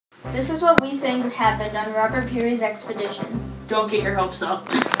This is what we think happened on Robert Peary's expedition. Don't get your hopes up.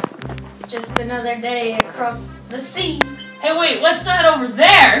 Just another day across the sea. Hey, wait, what's that over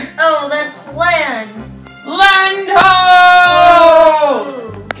there? Oh, that's land. Land ho!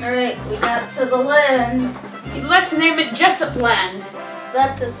 Alright, we got to the land. Let's name it Jessup Land.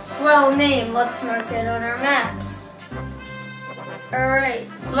 That's a swell name. Let's mark it on our maps. Alright,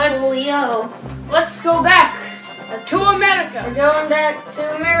 Julio. Let's go back to America. We're going back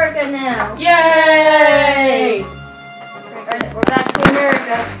to America now. Yay! Alright, we're back to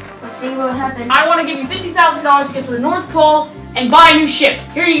America. Let's see what happens. I want to give you $50,000 to get to the North Pole and buy a new ship.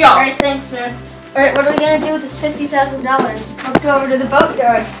 Here you go. Alright, thanks, Smith. Alright, what are we going to do with this $50,000? Let's go over to the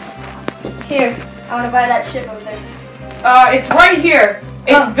boatyard. Here, I want to buy that ship over there. It's right here.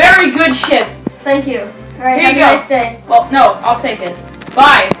 It's a very good ship. Thank you. Alright, have a nice day. Well, no, I'll take it.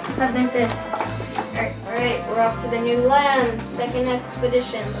 Bye. Have a nice day. Alright, we're off to the new land. Second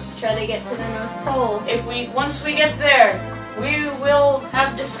expedition. Let's try to get to the North Pole. Once we get there, we will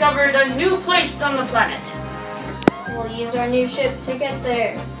have discovered a new place on the planet. We'll use our new ship to get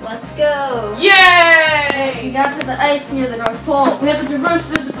there. Let's go. Yay! We got to the ice near the North Pole. We have to traverse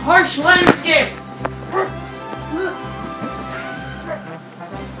this harsh landscape.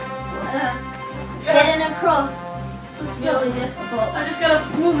 Getting across. It's really difficult. I just gotta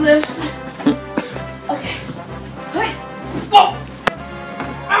move this. Okay. Hey! Whoa!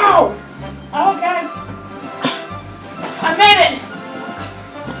 Ow! Okay. I made it!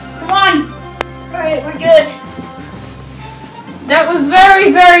 Come on! Alright, we're good. That was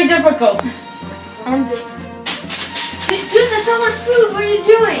very, very difficult. And dude, that's all our food. What are you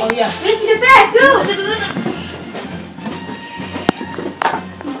doing? Oh, yeah. We have to get back. Go!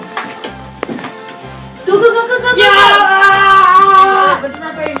 Go, go, go, go, go, Yeah! go! But it's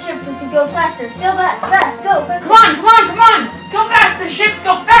not very ship. We can go faster. Sail back. Fast. Go. Faster. Come on, come on, come on! Go faster, ship,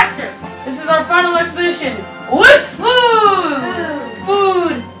 go faster! This is our final expedition with food!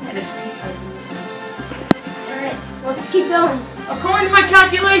 Food! And it's pizza. Alright, let's keep going. According to my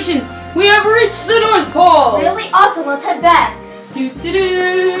calculations, we have reached the North Pole! Really awesome. Let's head back.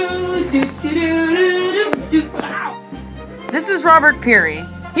 This is Robert Peary.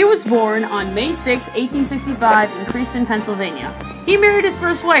 He was born on May 6, 1865 in Creaston, Pennsylvania. He married his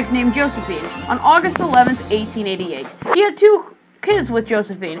first wife named Josephine on August 11, 1888. He had 2 kids with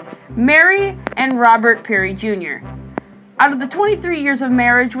Josephine, Mary and Robert Peary Jr. Out of the 23 years of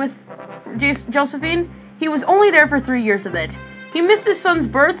marriage with Josephine, he was only there for 3 years of it. He missed his son's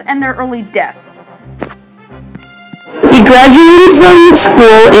birth and their early death. He graduated from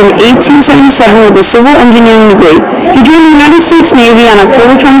school in 1877 with a civil engineering degree. He joined the United States Navy on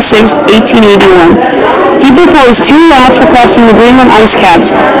October 26, 1881. He proposed 2 routes for crossing the Greenland ice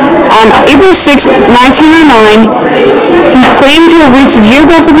caps. On April 6, 1909, he claimed to have reached the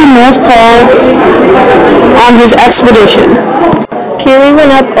geographical North Pole on his expedition. Peary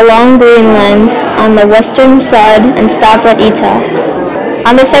went up along Greenland on the western side and stopped at Etah.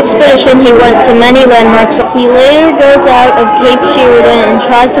 On this expedition, he went to many landmarks. He later goes out of Cape Sheridan and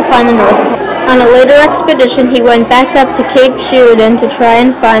tries to find the North Pole. On a later expedition, he went back up to Cape Sheridan to try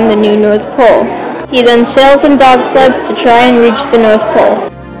and find the new North Pole. He then sails in dog sleds to try and reach the North Pole.